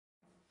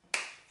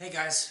Hey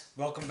guys,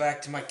 welcome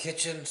back to my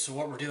kitchen. So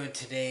what we're doing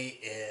today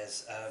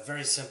is a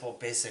very simple,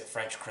 basic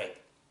French crepe.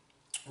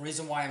 The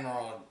reason why I'm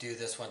going to do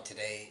this one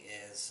today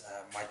is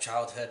my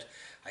childhood.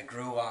 I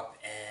grew up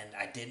and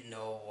I didn't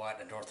know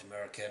what a North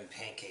American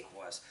pancake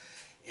was.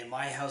 In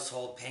my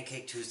household,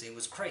 Pancake Tuesday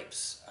was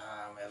crepes.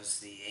 It was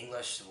the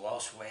English, the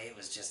Welsh way. It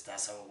was just,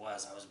 that's how it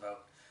was. I was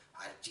about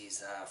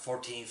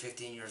 14,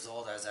 15 years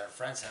old. I was at a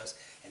friend's house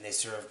and they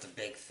served the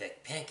big,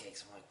 thick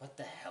pancakes. I'm like, what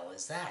the hell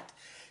is that?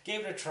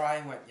 Gave it a try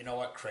and went, you know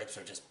what, crepes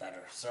are just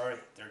better. Sorry,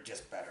 they're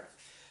just better.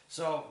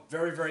 So,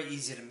 very, very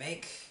easy to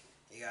make.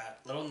 You got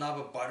a little nub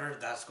of butter.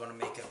 That's going to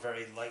make it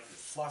very light and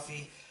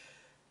fluffy.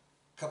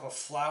 A cup of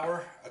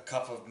flour, a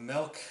cup of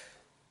milk,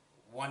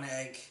 1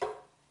 egg,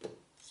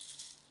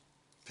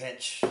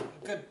 pinch,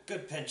 a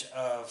good pinch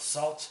of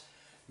salt.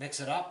 Mix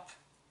it up.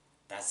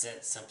 That's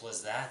it, simple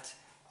as that.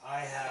 I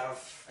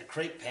have a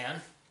crepe pan,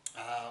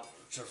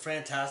 which are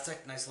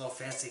fantastic, nice little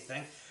fancy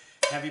thing.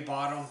 Heavy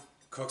bottom,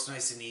 cooks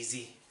nice and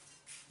easy.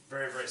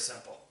 Very, very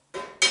simple.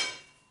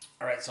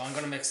 Alright, so I'm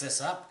going to mix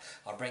this up.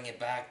 I'll bring it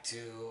back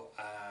to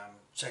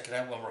check it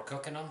out when we're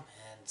cooking them,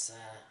 and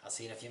I'll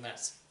see you in a few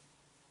minutes.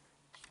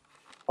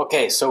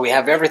 Okay, so we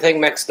have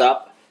everything mixed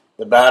up.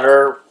 The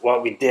batter,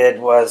 what we did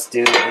was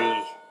do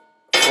the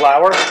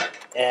flour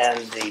and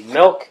the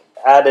milk.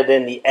 Added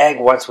in the egg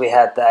once we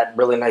had that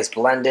really nice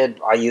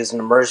blended. I used an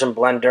immersion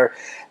blender.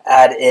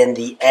 Add in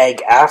the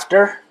egg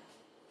after.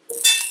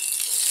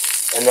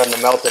 And then the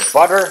melted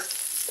butter.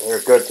 And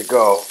you're good to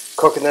go.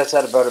 Cooking this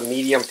at about a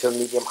medium to a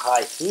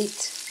medium-high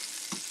heat.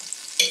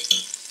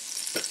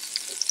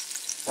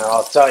 And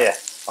I'll tell you,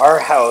 our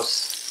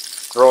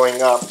house,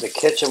 growing up, the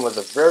kitchen was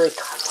a very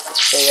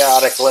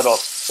chaotic little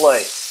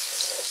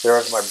place. There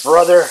was my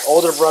brother,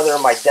 older brother,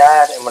 and my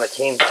dad, and when it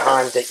came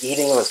time to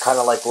eating, it was kind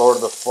of like Lord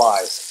of the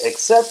Flies,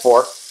 except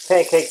for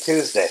Pancake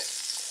Tuesday.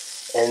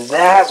 And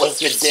that was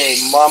the day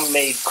Mom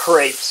made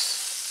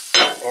crepes,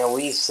 and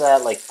we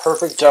sat like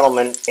perfect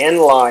gentlemen in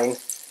line,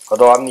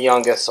 although I'm the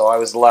youngest, so I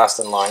was last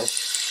in line,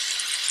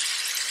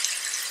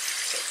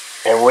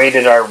 and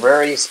waited our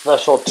very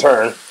special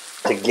turn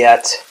to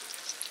get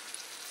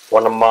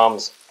one of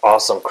Mom's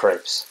awesome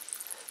crepes.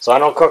 So I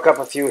don't cook up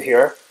a few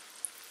here.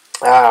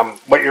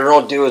 What you're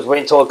going to do is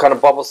wait until it kind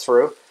of bubbles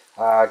through,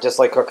 just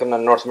like cooking a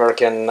North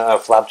American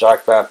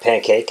flapjack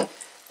pancake.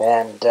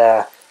 And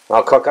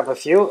I'll cook up a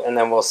few, and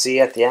then we'll see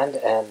you at the end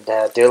and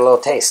do a little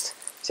taste.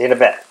 See you in a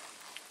bit.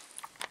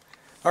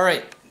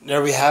 Alright,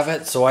 there we have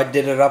it. So I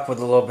did it up with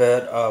a little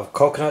bit of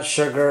coconut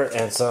sugar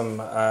and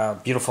some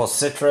beautiful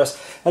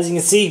citrus. As you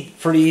can see,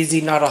 pretty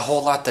easy, not a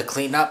whole lot to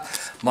clean up.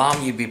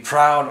 Mom, you'd be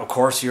proud. Of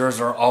course, yours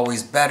are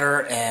always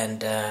better,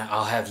 and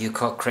I'll have you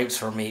cook crepes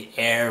for me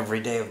every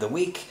day of the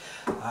week.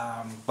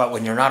 But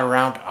when you're not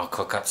around, I'll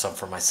cook up some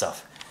for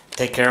myself.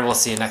 Take care. We'll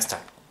see you next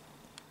time.